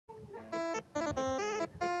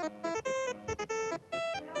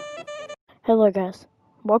Hello guys,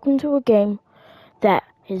 welcome to a game that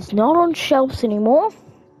is not on shelves anymore,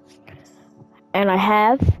 and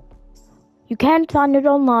you can find it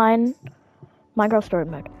online, Minecraft Story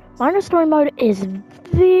Mode. Minecraft Story Mode is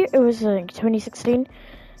it was like 2016,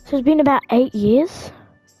 so it's been about 8 years.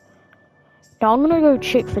 Now I'm gonna go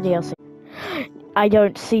check for DLC. I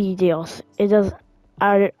don't see DLC,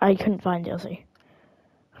 I couldn't find DLC,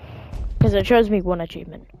 because it shows me one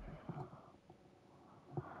achievement.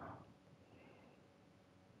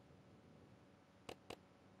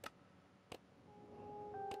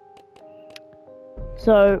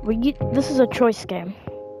 So this is a choice game.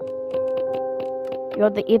 You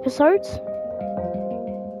got the episodes.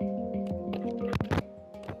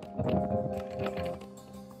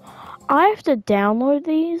 I have to download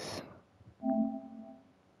these.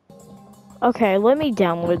 Okay, let me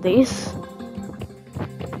download these.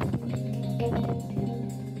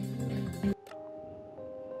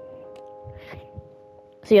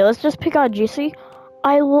 So yeah, let's just pick out Jesse.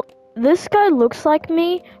 This guy looks like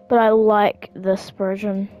me, but I like this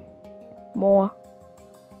version more.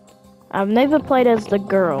 I've never played as the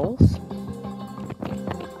girls.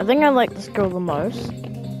 I think I like this girl the most.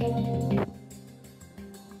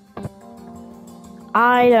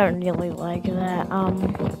 I don't really like that.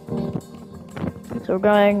 So we're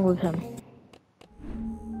going with him.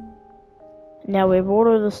 Now we've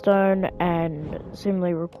ordered the stone and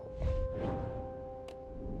assembly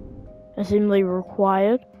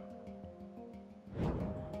required.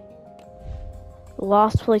 The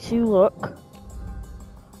last place you look,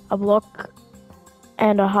 a block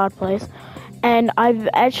and a hard place. And I've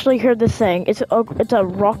actually heard this saying, it's a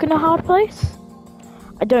rock and a hard place.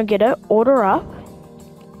 I don't get it. Order up.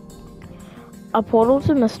 A portal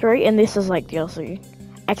to mystery, and this is like DLC.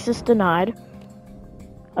 Access denied.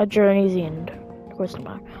 A journey's end. Question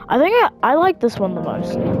mark. I think I like this one the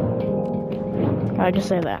most. Can I just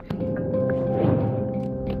say that?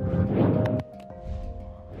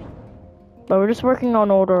 But we're just working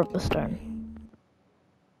on Order of the Stone.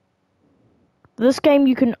 This game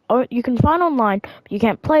you can find online, but you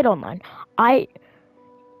can't play it online. That's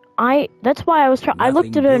why I was trying. I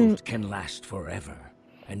looked at it and can last forever,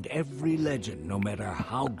 and every legend, no matter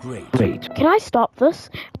how great. Can I stop this?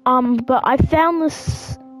 But I found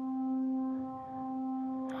this.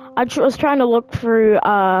 I was trying to look through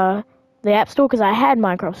the App Store because I had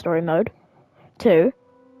Minecraft Story Mode too,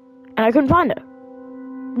 and I couldn't find it.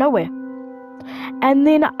 Nowhere. And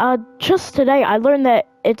then just today I learned that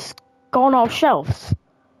it's gone off shelves.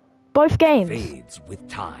 Both games. Fades with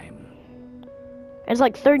time. It's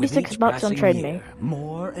like 36 bucks on Trade Me.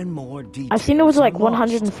 More and more details. I've seen it was like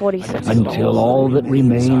 146. Until all that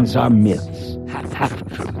remains are myths,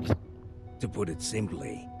 half-truths. To put it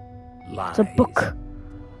simply, lies. It's a book.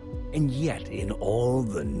 And yet, in all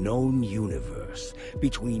the known universe,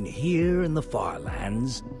 between here and the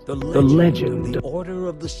Farlands, the legend of the Order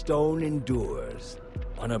of the Stone endures,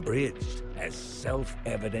 unabridged as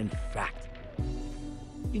self-evident fact.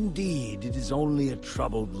 Indeed, it is only a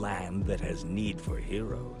troubled land that has need for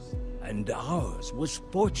heroes, and ours was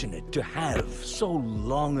fortunate to have so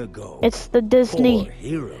long ago. It's the Disney. 4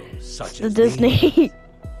 heroes such the as Disney.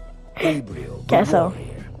 Gabriel, the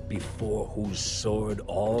warrior, before whose sword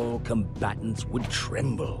all combatants would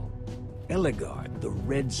tremble. Eligard, the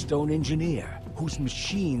Redstone engineer, whose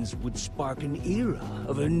machines would spark an era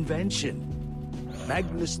of invention.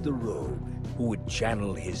 Magnus the Rogue, who would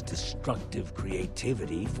channel his destructive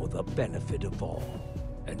creativity for the benefit of all.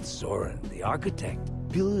 And Zoran, the architect,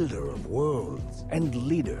 builder of worlds, and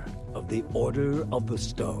leader of the Order of the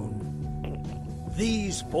Stone.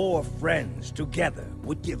 These 4 friends together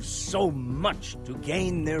would give so much to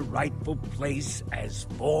gain their rightful place as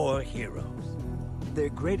 4 heroes. Their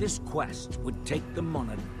greatest quest would take them on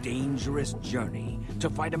a dangerous journey to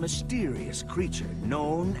fight a mysterious creature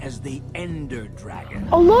known as the Ender Dragon.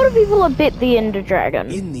 A lot of people have bit the Ender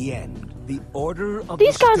Dragon. In the end, the Order of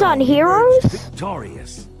These the guys Stone aren't heroes?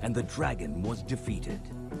 victorious, and the dragon was defeated.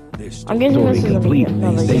 Their I'm guessing this is complete.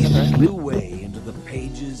 another They universe. flew away into the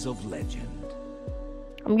pages of legend.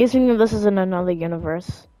 I'm guessing that this is in another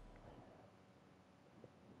universe.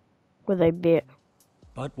 Where they bit.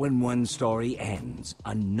 But when one story ends,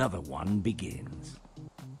 another one begins.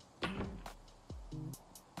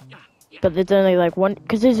 But there's only like one,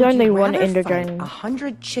 because there's only one Ender Dragon.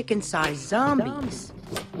 100 chicken-sized zombies.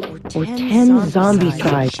 Or 10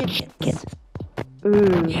 zombie-sized chickens.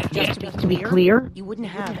 Ooh. Just to be clear, you wouldn't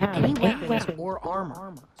have any weapons or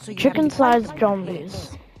armor. So Chicken-sized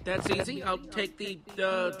zombies. That's easy. I'll take the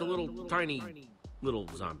little tiny little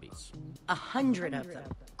zombies. 100 of them,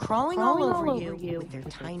 crawling all over you with their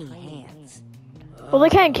tiny hands. Well, they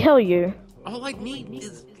can't kill you. All I need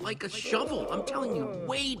is like a shovel. I'm telling you,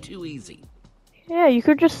 way too easy. Yeah, you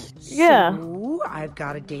could just, yeah. So, I've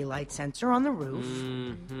got a daylight sensor on the roof.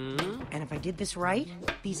 Mm-hmm. And if I did this right,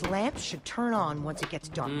 these lamps should turn on once it gets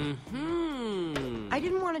dark. Mm-hmm. I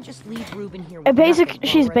didn't want to just leave Ruben here with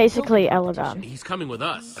She's basically Elegant. He's coming with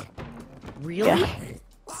us. Really? Yeah.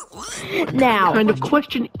 Now, Kind of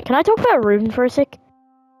question. can I talk about Ruben for a sec?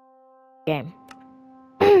 Game.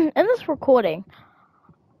 In this recording,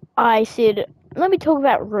 I said, let me talk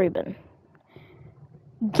about Ruben.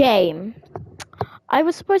 Game. I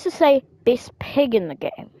was supposed to say best pig in the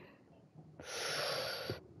game.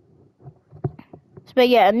 But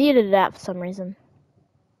yeah, I needed it out for some reason.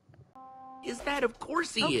 Is that? Of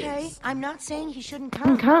course he Okay, is. I'm not saying he shouldn't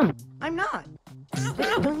come. I'm not.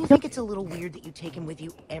 But don't you think it's a little weird that you take him with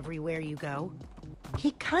you everywhere you go?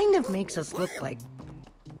 He kind of makes us look like,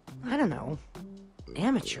 I don't know,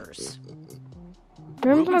 amateurs.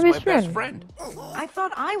 Ruben's my best friend. I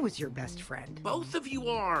thought I was your best friend. Both of you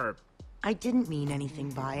are. I didn't mean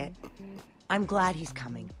anything by it. I'm glad he's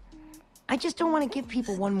coming. I just don't want to give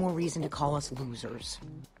people one more reason to call us losers.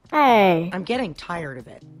 Hey. I'm getting tired of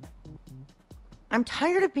it. I'm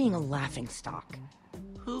tired of being a laughingstock.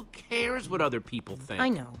 Who cares what other people think? I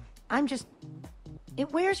know. I'm just...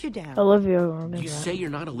 It wears you down. Olivia will remember You that. say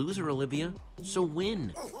you're not a loser, Olivia. So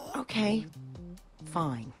win. Okay.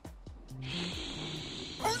 Fine. Did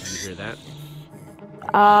you hear that?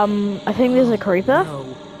 I think there's a creeper.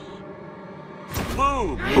 No.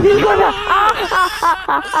 Boom! He's going to...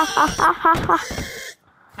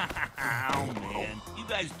 Oh man, you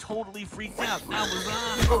guys totally freaked out. That was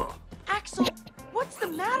on. Axel, what's the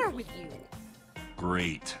matter with you?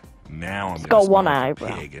 Great. Now I'm got gonna one smell like a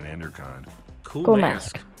eyebrow. pig and Endercon. Cool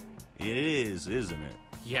mask. It is, isn't it?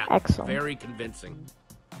 Yeah. Excellent. Very convincing.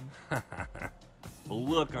 The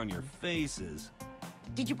look on your faces.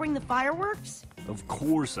 Did you bring the fireworks? Of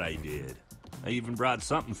course I did. I even brought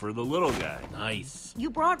something for the little guy. Nice.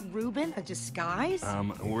 You brought Ruben a disguise?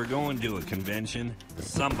 We're going to a convention.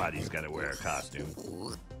 Somebody's got to wear a costume.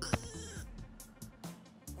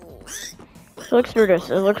 Look through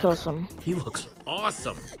this. It looks awesome. He looks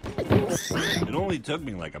awesome. It only took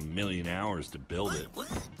me like 1,000,000 hours to build it.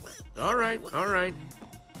 All right, all right.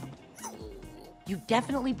 You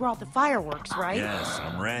definitely brought the fireworks, right? Yes,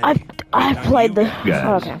 I'm ready. I played the... Guys.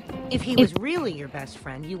 Oh, okay. If he was really your best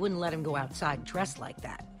friend, you wouldn't let him go outside dressed like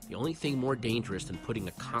that. The only thing more dangerous than putting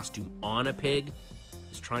a costume on a pig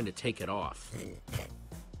is trying to take it off.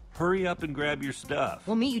 Hurry up and grab your stuff.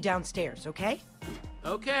 We'll meet you downstairs, okay?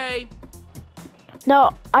 Okay.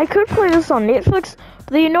 Now, I could play this on Netflix,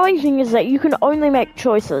 but the annoying thing is that you can only make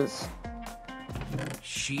choices.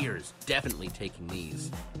 Shear's definitely taking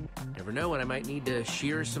these. Never know when I might need to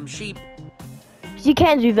shear some sheep. You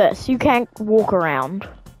can't do this. You can't walk around.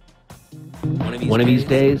 One of these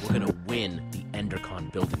days, we're gonna win the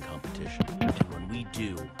Endercon building competition. And when we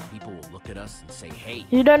do, people will look at us and say, "Hey."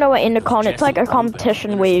 You don't know what Endercon, those it's like a Jesse Rubin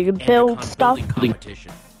competition winners where of you the build Endercon stuff. building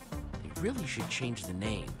competition. They really should change the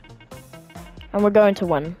name. And we're going to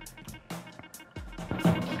win.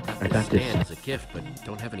 I got this. Stand as a gift, but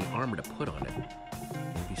don't have any armor to put on it.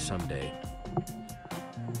 Maybe someday.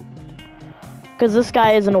 Because this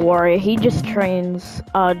guy isn't a warrior, he just trains,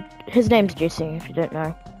 his name's Jesse, if you don't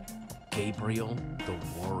know. Gabriel the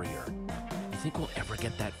Warrior. You think we'll ever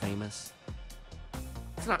get that famous?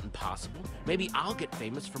 It's not impossible. Maybe I'll get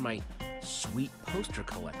famous for my sweet poster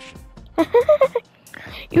collection.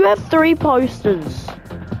 You have 3 posters.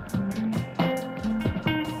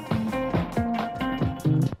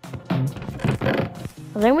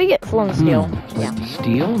 And then we get flint steel. Yeah.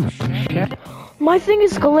 Steel? Check. My thing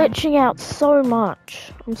is glitching out so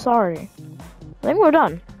much. I'm sorry. I think we're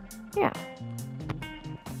done. Yeah.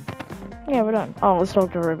 Yeah, we're done. Oh, let's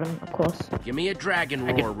talk to Ruben, of course. Give me a dragon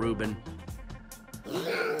roar, Ruben.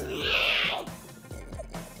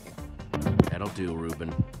 That'll do,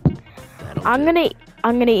 Ruben. I'm gonna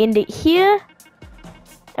end it here,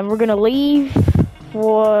 and we're gonna leave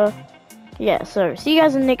for, yeah, so see you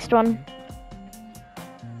guys in the next one.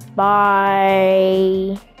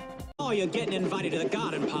 Bye. Oh, you're getting invited to the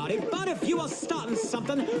garden party, but if you are starting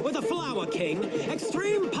something with a Flower King,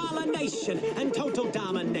 extreme pollination and total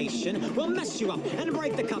domination will mess you up and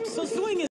break the cup, so swing it.